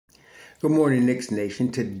Good morning, Knicks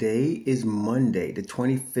Nation. Today is Monday, the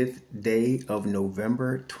 25th day of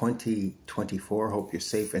November, 2024. Hope you're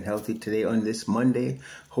safe and healthy today on this Monday.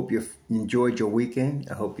 Hope you enjoyed your weekend.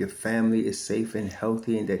 I hope your family is safe and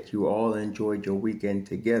healthy and that you all enjoyed your weekend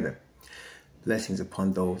together. Blessings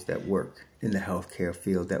upon those that work in the healthcare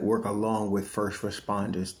field, that work along with first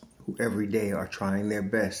responders who every day are trying their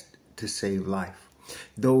best to save life.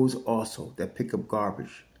 Those also that pick up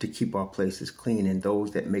garbage to keep our places clean, and those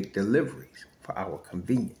that make deliveries for our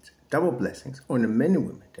convenience. Double blessings on the men and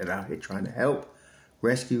women that are out here trying to help,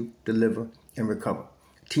 rescue, deliver, and recover.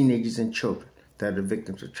 Teenagers and children that are the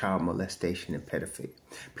victims of child molestation and pedophilia.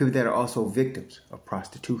 People that are also victims of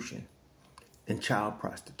prostitution and child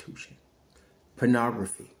prostitution,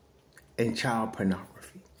 pornography and child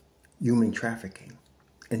pornography, human trafficking,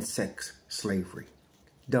 and sex slavery.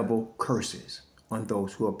 Double curses on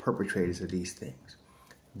those who are perpetrators of these things.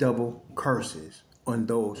 Double curses on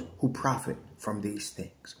those who profit from these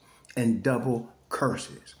things. And double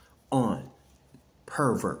curses on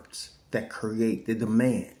perverts that create the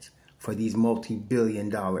demands for these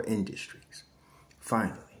multi-billion-dollar industries.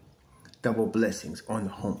 Finally, double blessings on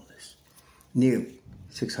the homeless. Nearly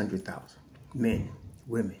 600,000 men,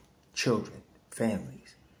 women, children,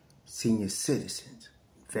 families, senior citizens,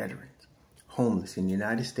 veterans, homeless in the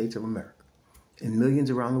United States of America, and millions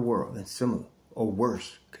around the world in similar or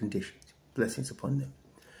worse conditions. Blessings upon them,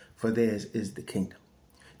 for theirs is the kingdom.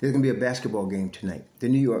 There's going to be a basketball game tonight. The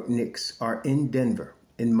New York Knicks are in Denver,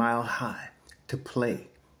 in Mile High, to play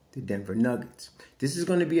the Denver Nuggets. This is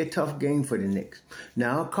going to be a tough game for the Knicks.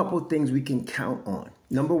 Now, a couple of things we can count on.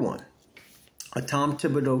 Number one, a Tom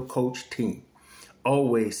Thibodeau coach team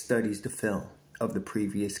always studies the film of the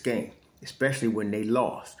previous game, especially when they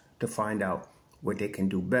lost, to find out what they can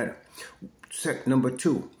do better. Number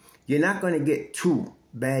two, you're not going to get two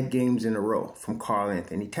bad games in a row from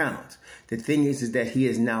Karl-Anthony Towns. The thing is that he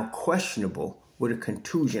is now questionable with a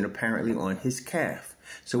contusion apparently on his calf.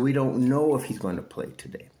 So we don't know if he's going to play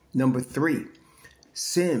today. Number three,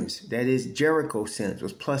 Sims, that is Jericho Sims,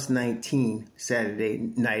 was plus 19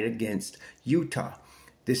 Saturday night against Utah.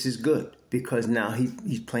 This is good because now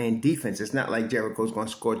he's playing defense. It's not like Jericho's going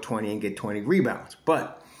to score 20 and get 20 rebounds,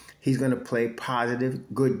 but he's going to play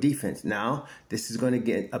positive, good defense. Now, this is going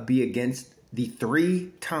to be against the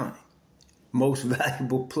three-time most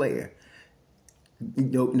valuable player,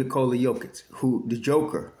 Nikola Jokic, the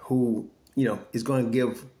Joker, who is going to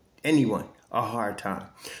give anyone a hard time.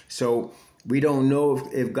 So we don't know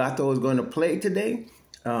if Gato is going to play today.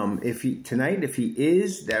 If he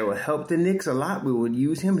is, that will help the Knicks a lot. We would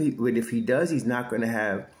use him. But if he does, he's not going to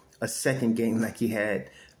have a second game like he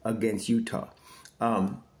had against Utah.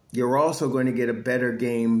 You're also going to get a better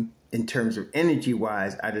game in terms of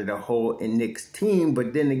energy-wise out of the whole Knicks team.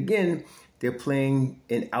 But then again, they're playing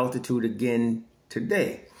in altitude again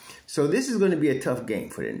today. So this is going to be a tough game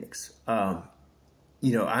for the Knicks. I'm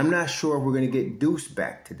not sure if we're going to get Deuce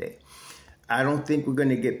back today. I don't think we're going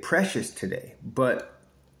to get Precious today. But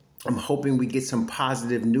I'm hoping we get some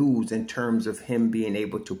positive news in terms of him being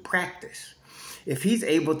able to practice. If he's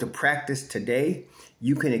able to practice today,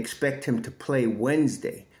 you can expect him to play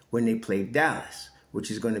Wednesday when they play Dallas,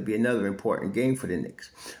 which is going to be another important game for the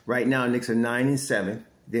Knicks. Right now, Knicks are 9-7.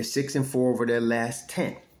 They're 6-4 over their last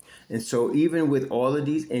 10. And so even with all of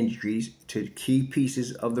these injuries to key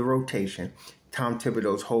pieces of the rotation, Tom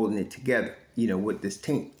Thibodeau's holding it together, with this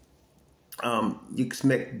team. You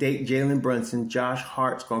expect Jalen Brunson, Josh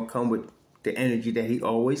Hart's going to come with the energy that he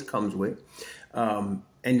always comes with. And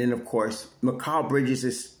then, of course, Mikal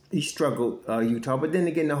Bridges he struggled Utah, but then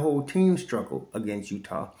again, the whole team struggled against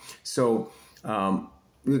Utah. So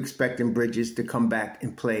we're expecting Bridges to come back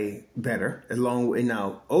and play better.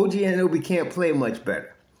 Now, OG Anunoby can't play much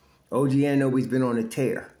better. OG Anunoby's been on a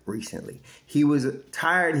tear recently. He was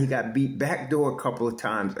tired. He got beat backdoor a couple of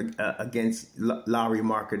times against Larry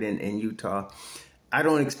Market in Utah. I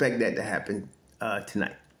don't expect that to happen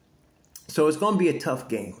tonight. So it's going to be a tough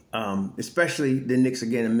game, especially the Knicks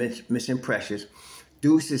again missing Precious.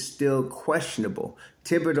 Deuce is still questionable.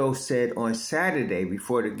 Thibodeau said on Saturday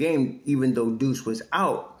before the game, even though Deuce was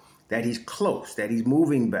out, that he's close, that he's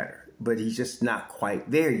moving better, but he's just not quite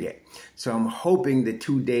there yet. So I'm hoping the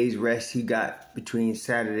 2 days rest he got between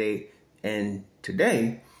Saturday and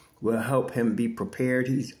today will help him be prepared.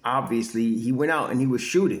 He went out and he was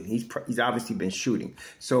shooting. He's obviously been shooting.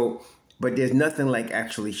 So, but there's nothing like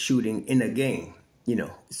actually shooting in a game.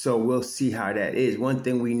 So we'll see how that is. One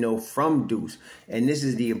thing we know from Deuce, and this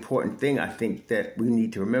is the important thing I think that we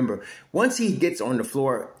need to remember, once he gets on the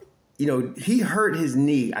floor, he hurt his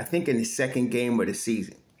knee, I think in the second game of the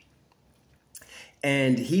season.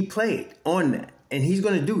 And he played on that. And he's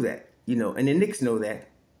going to do that. you know, and the Knicks know that.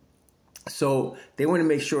 So they want to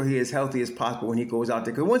make sure he is healthy as possible when he goes out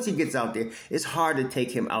there. Because once he gets out there, it's hard to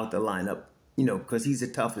take him out the lineup, you know, because he's a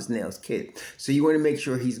tough as nails kid. So you want to make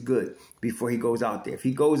sure he's good before he goes out there. If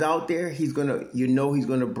he goes out there, he's going to, you know, he's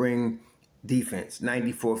going to bring defense,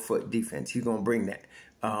 94-foot defense. He's going to bring that.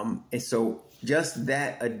 And so just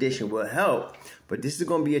that addition will help. But this is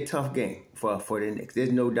going to be a tough game for the Knicks.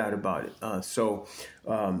 There's no doubt about it.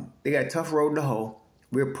 They got a tough road to hoe.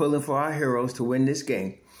 We're pulling for our heroes to win this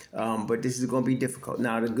game. But this is going to be difficult.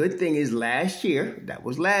 Now, the good thing is last year,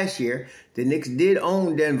 the Knicks did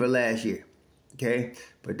own Denver last year. Okay?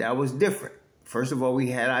 But that was different. First of all, we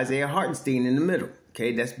had Isaiah Hartenstein in the middle.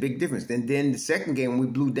 Okay? That's a big difference. And then the second game, when we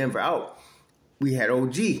blew Denver out, we had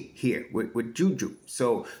OG here with Juju.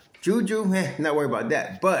 So, Juju, not worried about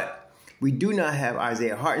that. But we do not have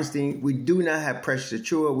Isaiah Hartenstein. We do not have Precious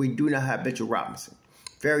Achiuwa. We do not have Mitchell Robinson.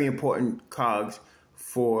 Very important cogs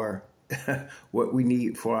for what we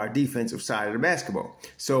need for our defensive side of the basketball.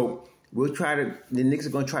 So the Knicks are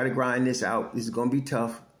going to try to grind this out. This is going to be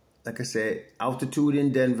tough. Like I said, altitude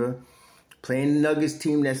in Denver, playing the Nuggets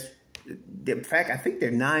team in fact, I think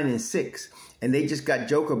they're 9-6, and they just got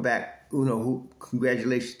Joker back. You know, who,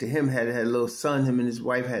 congratulations to him, had a little son. Him and his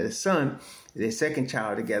wife had a son, their second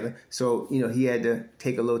child together. So, you know, he had to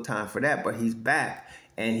take a little time for that, but he's back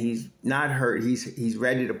and he's not hurt. He's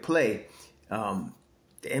ready to play.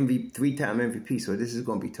 The three-time MVP, so this is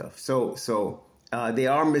going to be tough. So they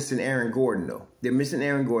are missing Aaron Gordon, though. They're missing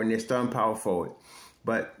Aaron Gordon. They're starting power forward.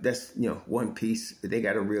 But that's, you know, one piece. They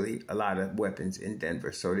got a lot of weapons in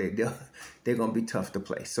Denver, so they're going to be tough to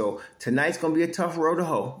play. So tonight's going to be a tough road to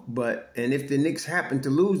hoe. And if the Knicks happen to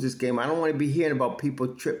lose this game, I don't want to be hearing about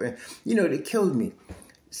people tripping. You know, it killed me.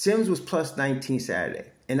 Sims was plus 19 Saturday,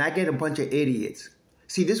 and I get a bunch of idiots.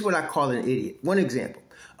 See, this is what I call an idiot. One example,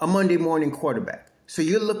 a Monday morning quarterback. So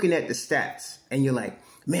you're looking at the stats, and you're like,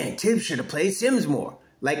 man, Thibs should have played Sims more.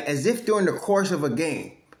 Like, as if during the course of a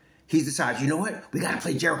game, he decides, you know what? We got to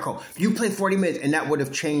play Jericho. You play 40 minutes, and that would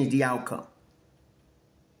have changed the outcome.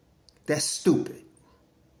 That's stupid.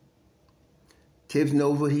 Thibs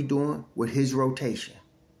knows what he's doing with his rotation.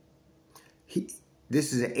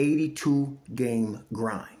 This is an 82-game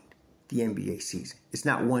grind, the NBA season. It's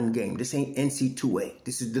not one game. This ain't NC2A.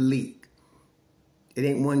 This is the league. It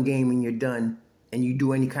ain't one game and you're done and you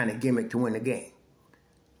do any kind of gimmick to win a game.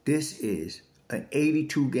 This is an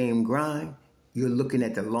 82-game grind. You're looking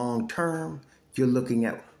at the long term. You're looking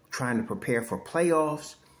at trying to prepare for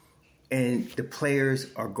playoffs. And the players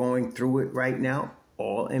are going through it right now.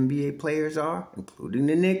 All NBA players are, including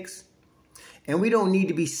the Knicks. And we don't need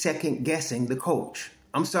to be second-guessing the coach.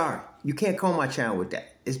 I'm sorry. You can't call my channel with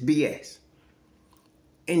that. It's BS.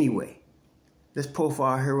 Anyway, let's pull for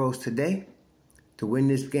our heroes today to win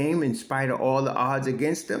this game in spite of all the odds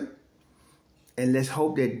against them. And let's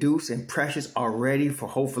hope that Deuce and Precious are ready for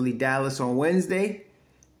hopefully Dallas on Wednesday.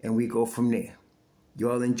 And we go from there.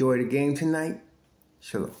 You all enjoy the game tonight.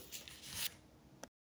 Shalom.